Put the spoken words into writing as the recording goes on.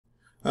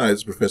Hi,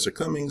 it's Professor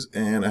Cummings,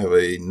 and I have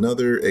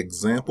another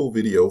example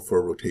video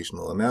for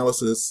rotational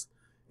analysis.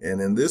 And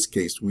in this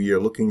case, we are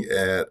looking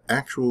at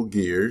actual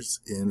gears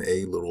in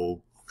a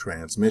little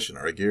transmission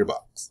or a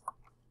gearbox.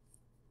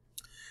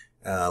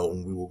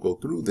 We will go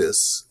through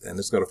this, and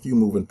it's got a few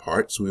moving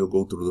parts. We'll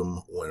go through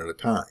them one at a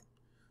time.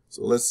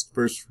 So let's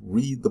first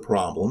read the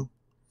problem.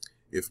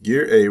 If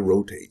gear A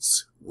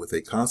rotates with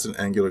a constant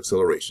angular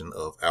acceleration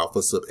of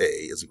alpha sub A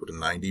is equal to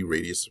 90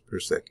 radians per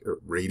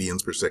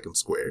second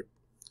squared,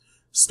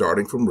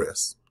 starting from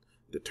rest,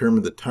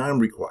 determine the time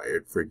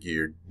required for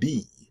gear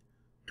D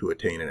to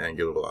attain an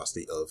angular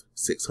velocity of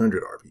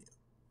 600 RPM.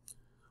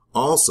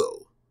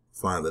 Also,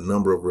 find the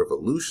number of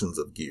revolutions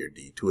of gear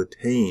D to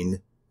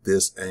attain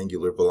this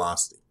angular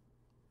velocity.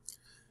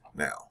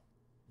 Now,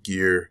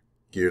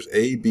 gears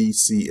A, B,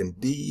 C,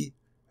 and D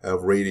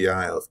have radii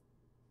of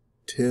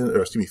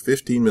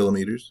 15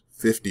 millimeters,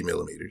 50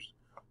 millimeters,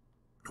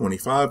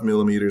 25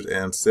 millimeters,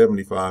 and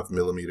 75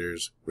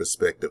 millimeters,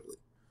 respectively.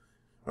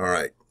 All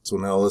right. So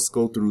now let's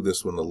go through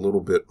this one a little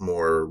bit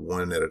more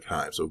one at a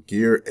time. So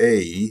gear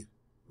A,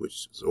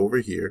 which is over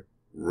here,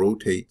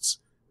 rotates.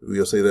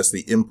 We'll say that's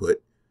the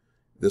input.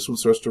 This one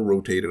starts to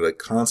rotate at a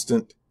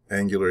constant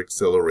angular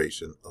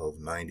acceleration of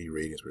 90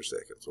 radians per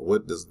second. So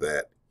what does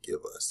that give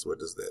us? What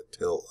does that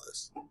tell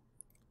us?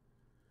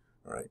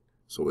 All right.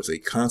 So it's a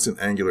constant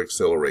angular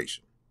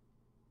acceleration.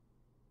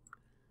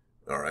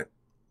 All right.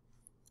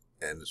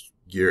 And it's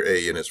gear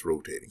A and it's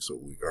rotating.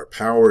 So our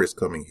power is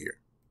coming here.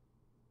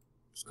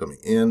 It's coming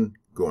in,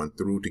 going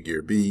through to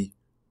gear B,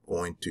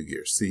 going to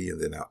gear C,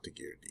 and then out to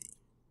gear D.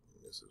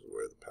 And this is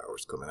where the power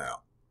is coming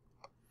out.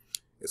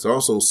 It's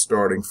also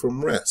starting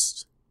from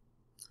rest.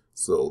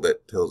 So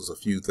that tells us a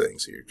few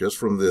things here. Just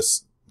from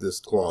this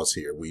clause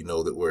here, we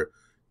know that we're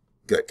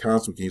got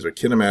constant. We can use our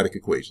kinematic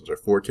equations, our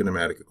four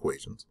kinematic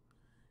equations.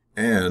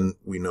 And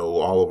we know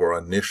all of our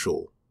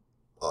initial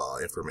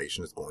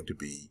information is going to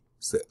be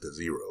set to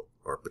 0,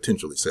 or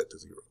potentially set to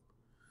 0.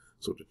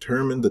 So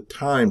determine the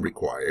time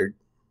required.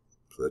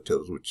 So that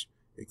tells us which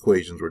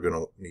equations we're going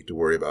to need to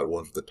worry about,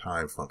 ones with the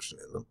time function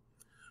in them,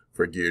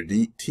 for gear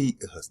D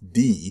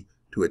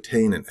to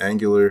attain an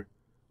angular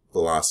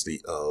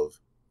velocity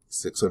of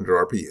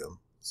 600 RPM.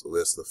 So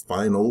that's the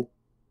final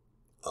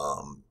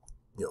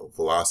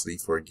velocity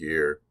for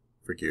gear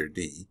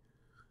D.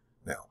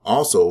 Now,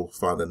 also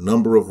find the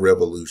number of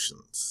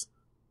revolutions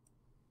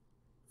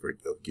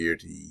of gear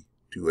D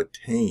to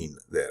attain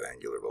that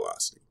angular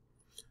velocity.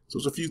 So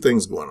there's a few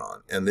things going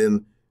on. And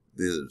then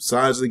the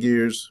size of the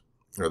gears,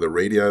 or the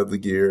radii of the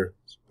gear,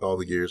 all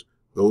the gears,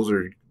 those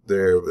are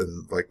there.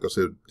 And like I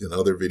said in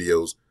other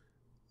videos,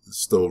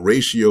 it's the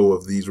ratio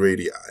of these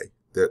radii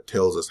that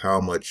tells us how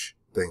much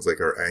things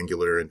like our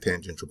angular and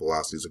tangential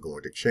velocities are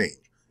going to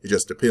change. It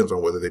just depends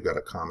on whether they've got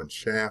a common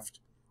shaft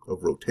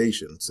of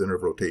rotation, center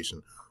of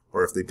rotation,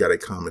 or if they've got a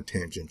common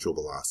tangential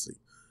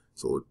velocity.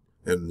 So,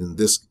 and in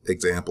this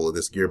example of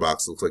this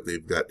gearbox, it looks like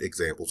they've got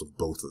examples of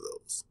both of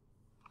those.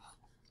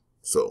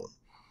 So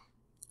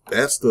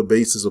that's the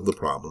basis of the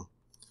problem.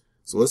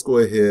 So let's go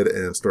ahead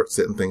and start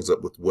setting things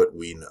up with what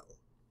we know.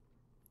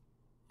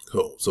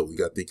 Cool. So we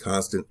got the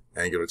constant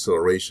angular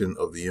acceleration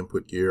of the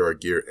input gear, or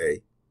gear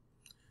A.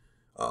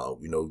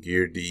 We know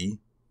gear D,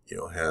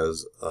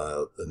 has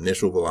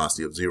initial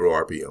velocity of 0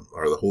 RPM,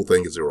 or the whole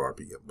thing is 0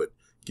 RPM. But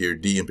gear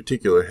D in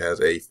particular has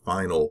a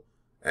final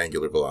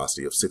angular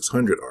velocity of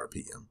 600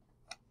 RPM.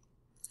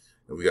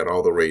 And we got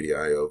all the radii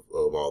of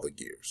all the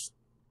gears.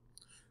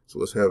 So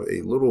let's have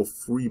a little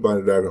free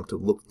body diagram to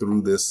look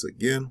through this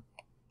again.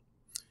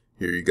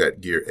 Here you got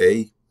gear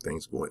A,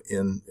 things going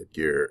in at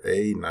gear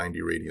A,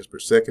 90 radians per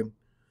second.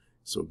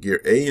 So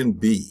gears A and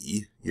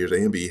B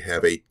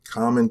have a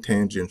common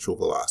tangential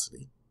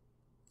velocity,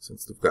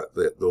 since they've got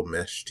the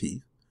mesh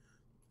teeth.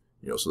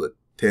 So the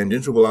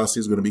tangential velocity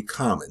is going to be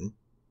common,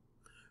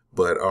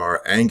 but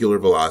our angular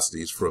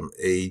velocities from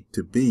A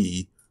to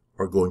B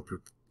are going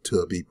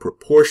to be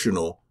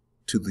proportional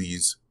to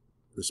these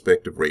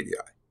respective radii.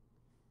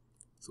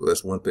 So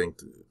that's one thing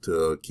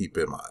to keep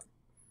in mind.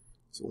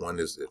 So one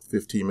is at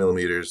 15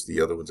 millimeters,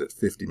 the other one's at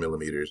 50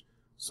 millimeters.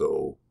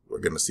 So we're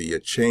going to see a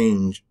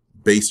change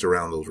based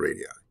around those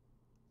radii.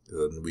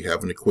 And we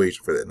have an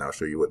equation for that, and I'll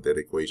show you what that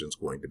equation is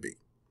going to be.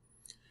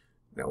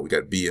 Now we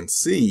got B and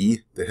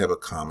C that have a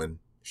common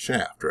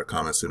shaft, or a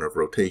common center of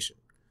rotation.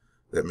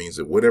 That means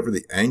that whatever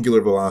the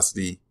angular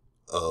velocity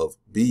of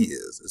B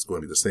is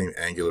going to be the same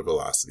angular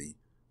velocity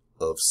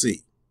of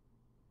C.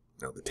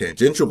 Now the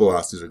tangential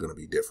velocities are going to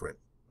be different,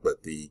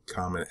 but the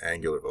common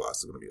angular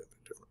velocity is going to be different.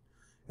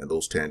 And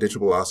those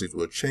tangential velocities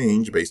will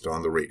change based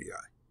on the radii,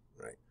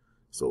 right?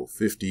 So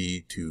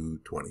 50 to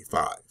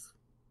 25.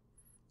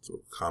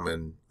 So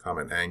common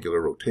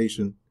angular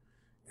rotation.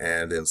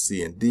 And then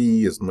C and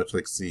D is much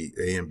like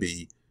A and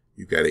B.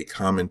 You've got a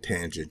common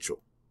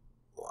tangential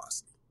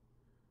velocity.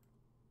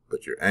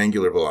 But your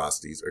angular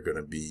velocities are going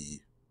to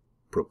be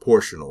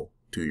proportional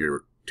to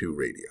your two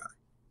radii.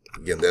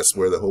 Again, that's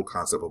where the whole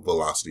concept of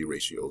velocity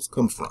ratios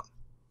comes from.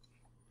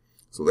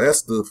 So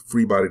that's the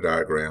free body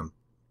diagram.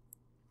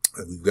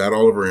 And we've got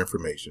all of our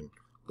information.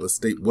 let's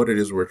state what it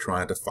is we're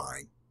trying to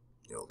find.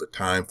 The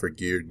time for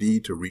gear D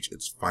to reach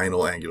its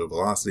final angular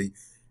velocity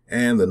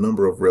and the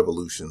number of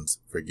revolutions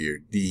for gear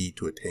D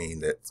to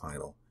attain that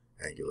final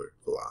angular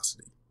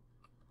velocity.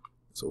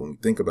 So when we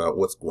think about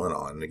what's going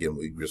on, and again,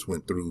 we just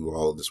went through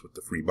all of this with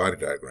the free body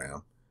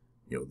diagram,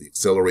 the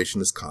acceleration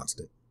is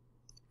constant.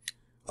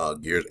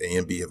 Gears A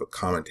and B have a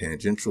common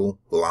tangential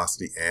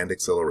velocity and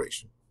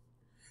acceleration.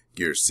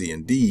 Gears C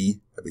and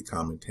D have a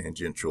common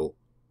tangential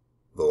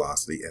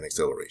velocity and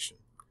acceleration.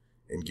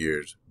 And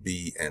gears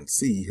B and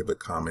C have a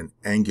common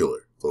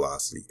angular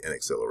velocity and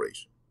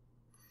acceleration.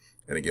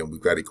 And again,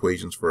 we've got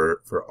equations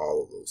for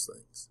all of those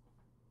things.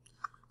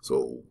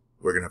 So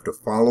we're going to have to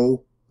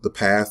follow the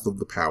path of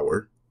the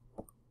power,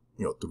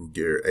 through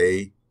gear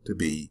A to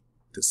B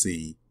to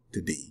C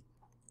to D.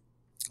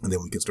 And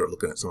then we can start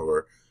looking at some of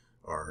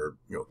our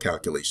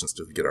calculations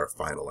to get our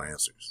final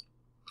answers.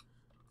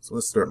 So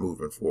let's start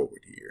moving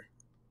forward here.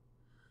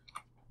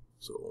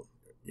 So,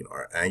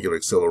 our angular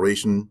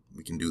acceleration,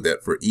 we can do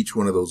that for each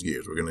one of those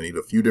gears. We're going to need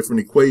a few different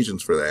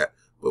equations for that,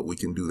 but we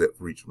can do that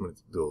for each one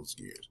of those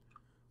gears.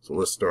 So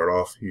let's start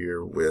off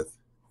here with,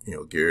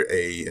 gear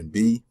A and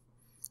B.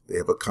 They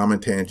have a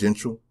common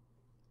tangential.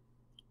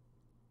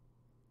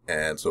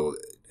 And so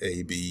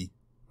AB,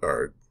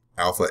 or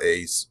alpha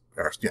A,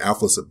 or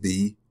alpha sub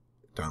B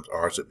times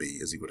R sub B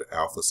is equal to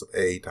alpha sub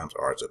A times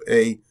R sub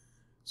A.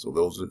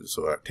 So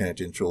so our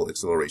tangential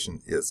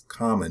acceleration is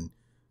common.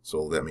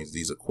 So that means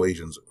these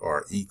equations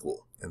are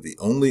equal. And the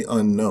only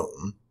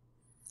unknown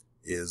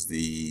is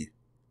the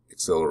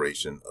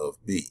acceleration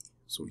of B.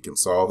 So we can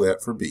solve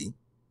that for B,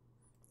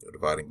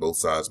 dividing both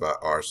sides by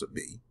R sub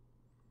B.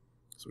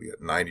 So we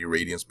got 90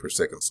 radians per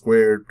second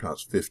squared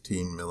times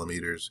 15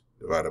 millimeters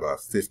divided by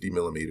 50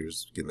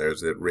 millimeters. Again,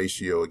 there's that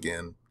ratio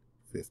again,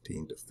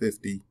 15 to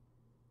 50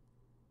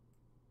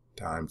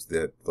 times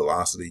that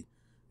velocity.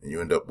 And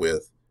you end up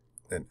with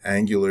an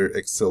angular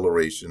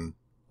acceleration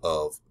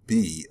of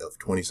B of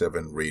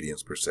 27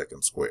 radians per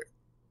second squared.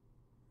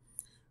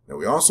 Now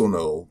we also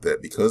know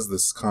that because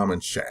this is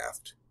common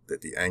shaft,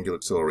 that the angular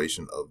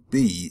acceleration of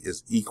B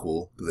is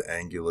equal to the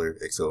angular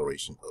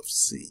acceleration of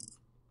C.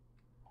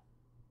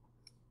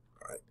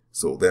 All right,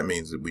 so that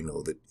means that we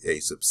know that A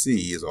sub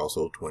C is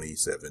also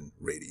 27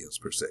 radians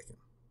per second.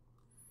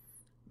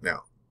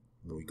 Now,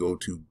 when we go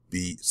to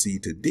C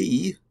to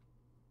D,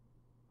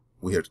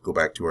 we have to go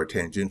back to our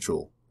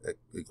tangential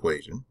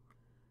equation.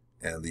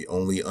 And the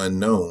only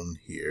unknown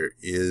here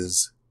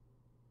is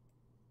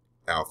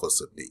alpha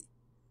sub D.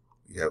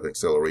 We have an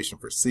acceleration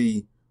for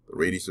C, the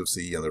radius of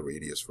C, and the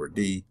radius for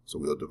D. So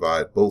we'll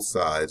divide both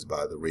sides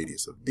by the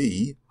radius of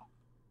D.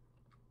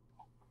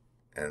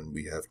 And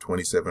we have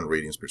 27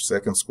 radians per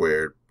second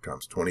squared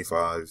times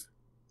 25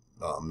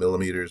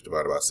 millimeters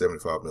divided by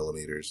 75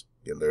 millimeters.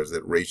 Again, there's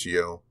that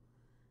ratio.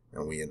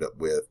 And we end up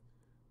with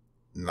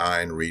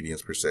 9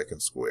 radians per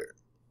second squared.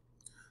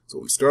 So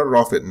we started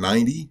off at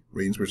 90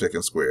 radians per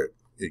second squared.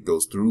 It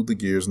goes through the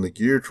gears in the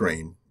gear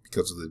train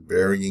because of the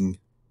varying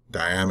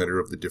diameter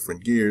of the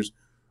different gears.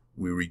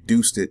 We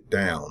reduced it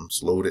down,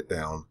 slowed it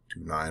down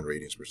to 9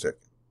 radians per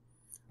second.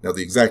 Now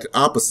the exact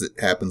opposite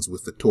happens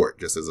with the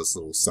torque, just as a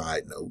little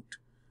side note.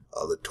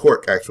 The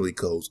torque actually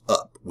goes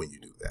up when you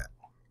do that.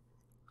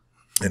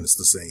 And it's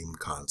the same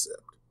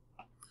concept.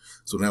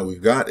 So now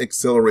we've got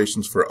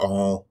accelerations for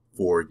all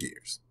 4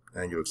 gears.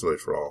 Angular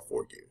acceleration for all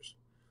 4 gears.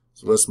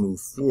 So let's move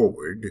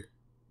forward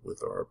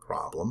with our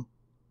problem.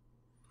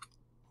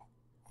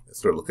 Let's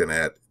start looking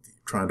at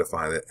trying to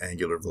find that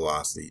angular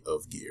velocity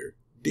of gear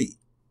D.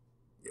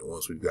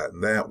 Once we've gotten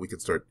that, we can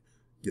start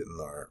getting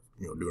our,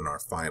 doing our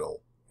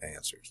final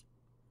answers.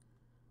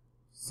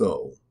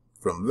 So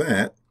from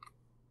that,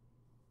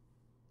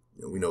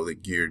 we know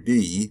that gear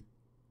D,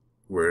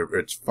 where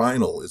its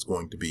final is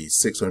going to be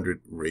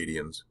 600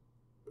 radians,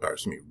 or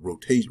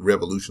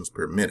revolutions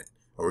per minute.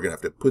 And we're going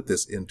to have to put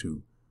this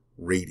into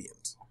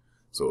radians.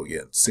 So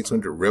again,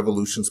 600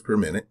 revolutions per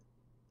minute,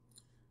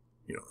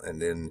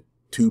 and then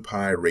 2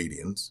 pi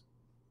radians.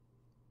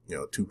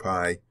 2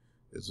 pi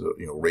is,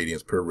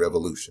 radians per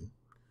revolution.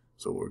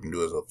 So what we're going to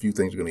do is a few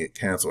things are going to get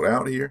canceled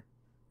out here.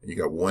 And you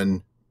got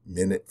 1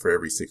 minute for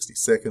every 60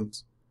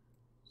 seconds.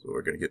 So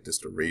we're going to get this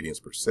to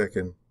radians per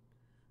second.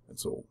 And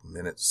so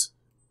minutes.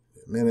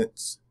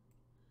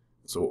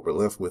 So what we're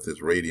left with is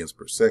radians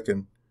per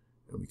second.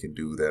 And we can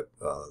do that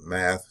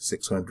math,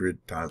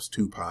 600 times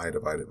 2 pi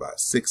divided by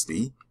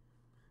 60.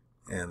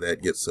 And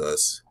that gets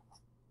us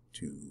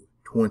to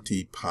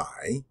 20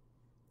 pi,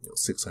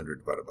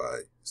 600 divided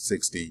by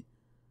 60,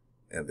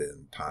 and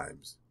then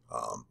times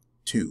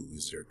 2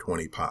 is there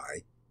 20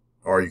 pi.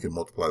 Or you can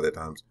multiply that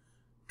times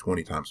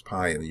 20 times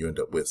pi, and then you end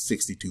up with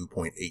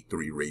 62.83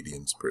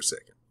 radians per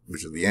second,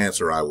 which is the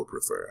answer I would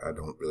prefer. I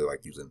don't really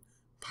like using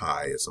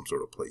pi as some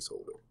sort of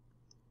placeholder.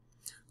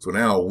 So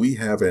now we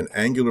have an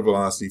angular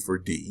velocity for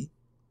D,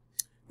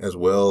 as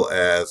well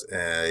as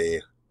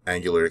an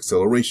angular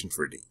acceleration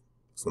for D.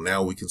 So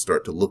now we can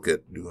start to look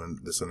at doing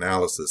this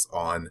analysis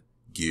on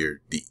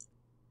gear D.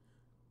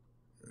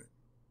 All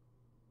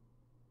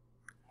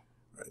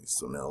right,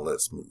 so now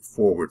let's move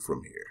forward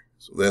from here.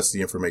 So that's the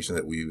information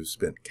that we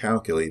spent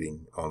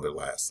calculating on the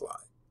last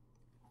slide.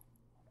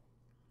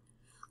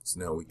 So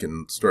now we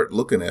can start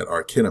looking at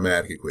our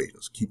kinematic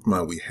equations. Keep in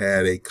mind we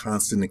had a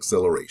constant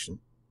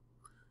acceleration,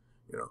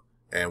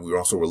 and we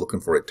also were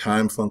looking for a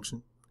time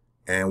function,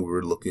 and we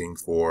were looking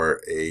for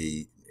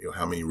a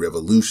how many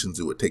revolutions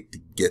it would take to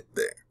get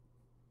there.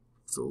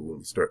 So when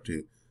we start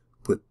to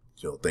put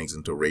things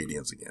into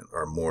radians again,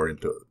 or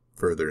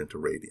further into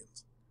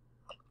radians.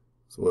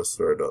 So let's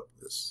start up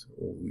this.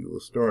 We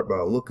will start by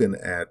looking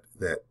at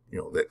that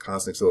that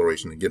constant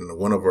acceleration and getting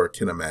one of our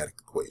kinematic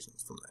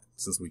equations from that,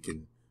 since we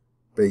can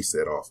base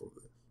that off of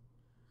it.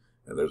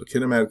 And there's a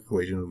kinematic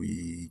equation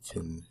we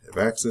can have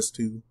access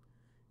to.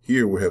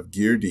 Here we have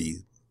gear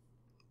D,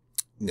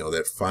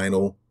 that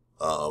final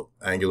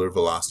angular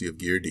velocity of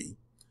gear D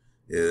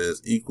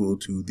is equal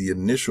to the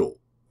initial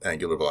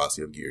angular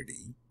velocity of gear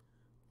D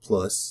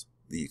plus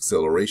the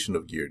acceleration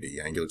of gear D,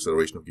 angular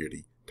acceleration of gear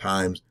D,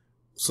 times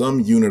some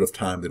unit of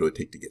time that it would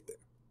take to get there.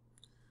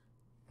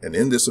 And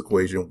in this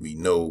equation, we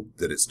know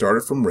that it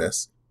started from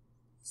rest.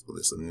 So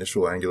this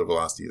initial angular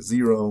velocity is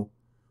 0.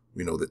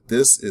 We know that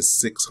this is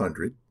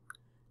 600.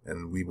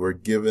 And we were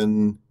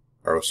given,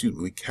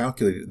 we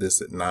calculated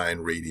this at 9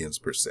 radians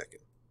per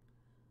second.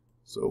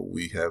 So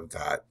we have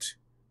got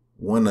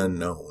one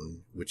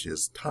unknown, which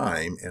is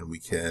time, and we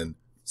can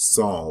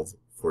solve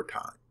for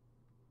time.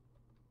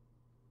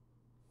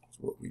 So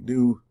what we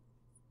do,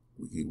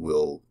 we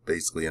will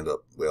basically end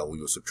up, we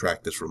will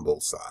subtract this from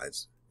both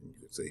sides. You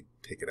could say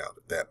take it out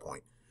at that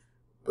point,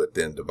 but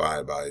then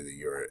divide by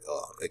your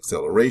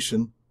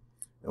acceleration.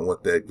 And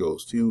what that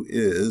goes to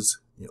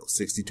is,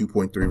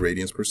 62.3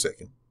 radians per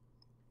second,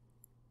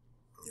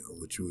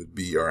 which would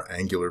be our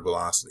angular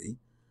velocity,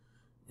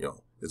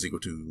 is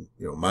equal to,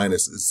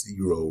 minus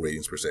 0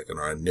 radians per second,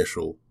 our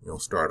initial,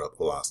 startup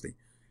velocity,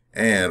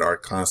 and our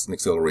constant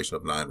acceleration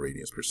of 9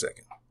 radians per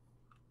second.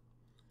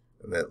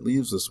 And that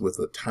leaves us with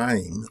a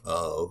time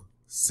of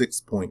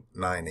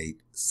 6.98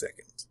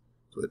 seconds.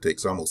 So it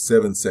takes almost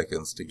 7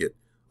 seconds to get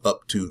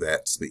up to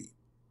that speed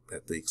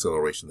at the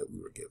acceleration that we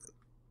were given.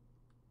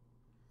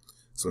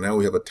 So now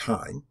we have a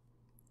time.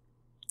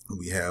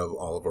 We have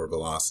all of our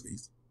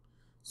velocities.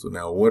 So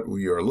now what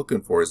we are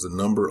looking for is the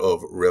number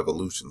of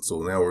revolutions.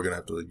 So now we're going to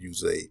have to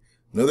use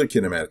another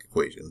kinematic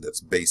equation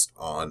that's based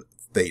on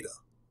theta.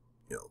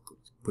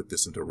 Put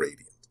this into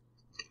radians.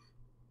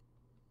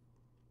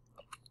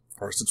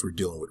 Or since we're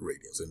dealing with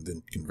radians, and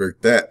then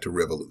convert that to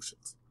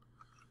revolutions.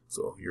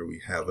 So here we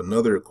have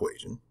another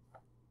equation.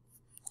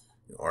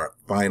 Our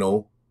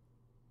final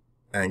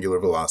angular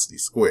velocity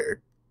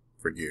squared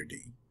for gear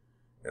D,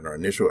 and our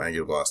initial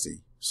angular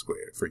velocity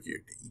squared for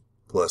gear D,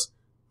 plus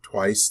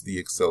twice the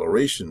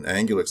acceleration,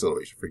 angular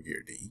acceleration for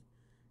gear D.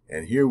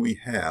 And here we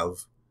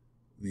have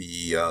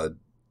the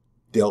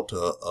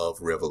delta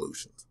of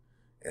revolutions.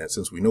 And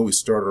since we know we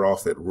started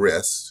off at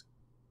rest,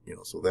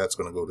 so that's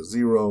going to go to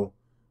 0.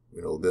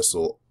 We know this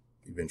will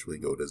eventually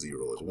go to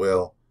 0 as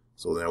well.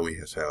 So now we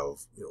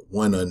have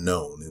one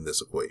unknown in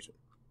this equation.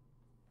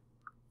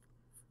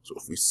 So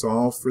if we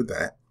solve for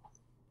that,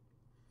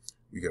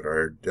 we get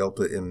our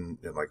delta in,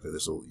 and like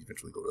this will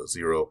eventually go to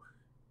 0,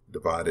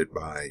 divided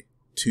by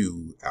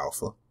 2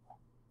 alpha.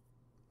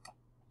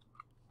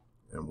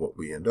 And what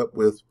we end up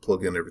with,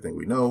 plug in everything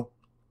we know,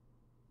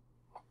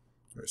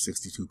 are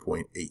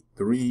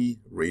 62.83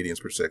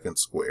 radians per second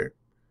squared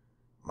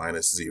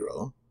minus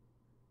 0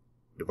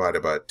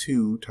 divided by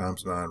 2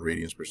 times 9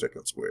 radians per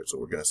second squared. So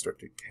we're going to start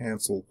to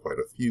cancel quite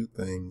a few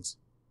things.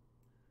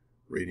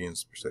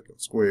 Radians per second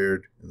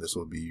squared, and this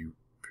will be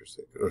per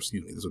second, or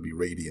excuse me, this will be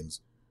radians.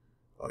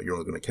 You're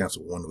only going to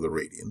cancel one of the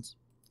radians.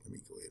 Let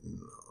me go ahead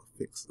and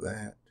fix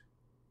that.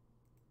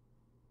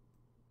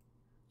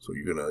 So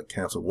you're going to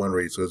cancel one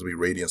radian, so this will be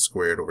radian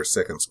squared over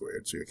second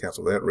squared. So you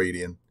cancel that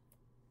radian,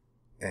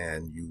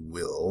 and you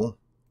will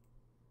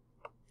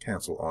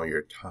cancel all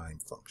your time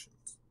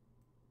functions.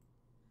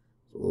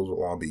 So those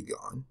will all be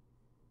gone.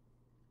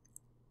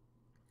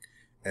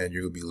 And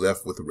you're going to be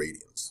left with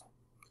radians.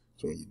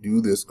 So when you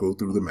do this, go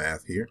through the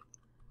math here,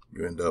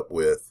 you end up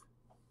with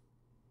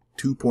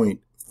 2.49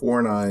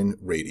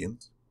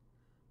 radians,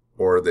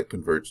 or that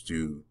converts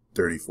to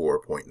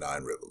 34.9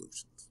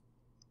 revolutions.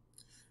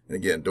 And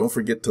again, don't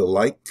forget to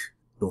like,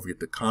 don't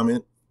forget to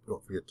comment,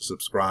 don't forget to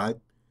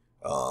subscribe.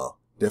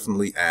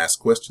 Definitely ask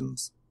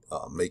questions.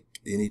 Make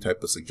any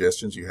type of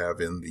suggestions you have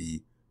in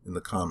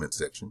the comment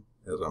section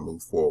as I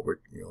move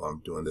forward.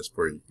 I'm doing this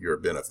for your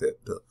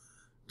benefit to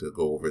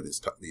go over these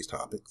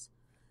topics.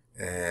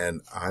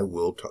 And I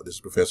will talk. This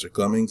is Professor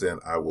Cummings, and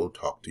I will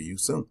talk to you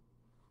soon.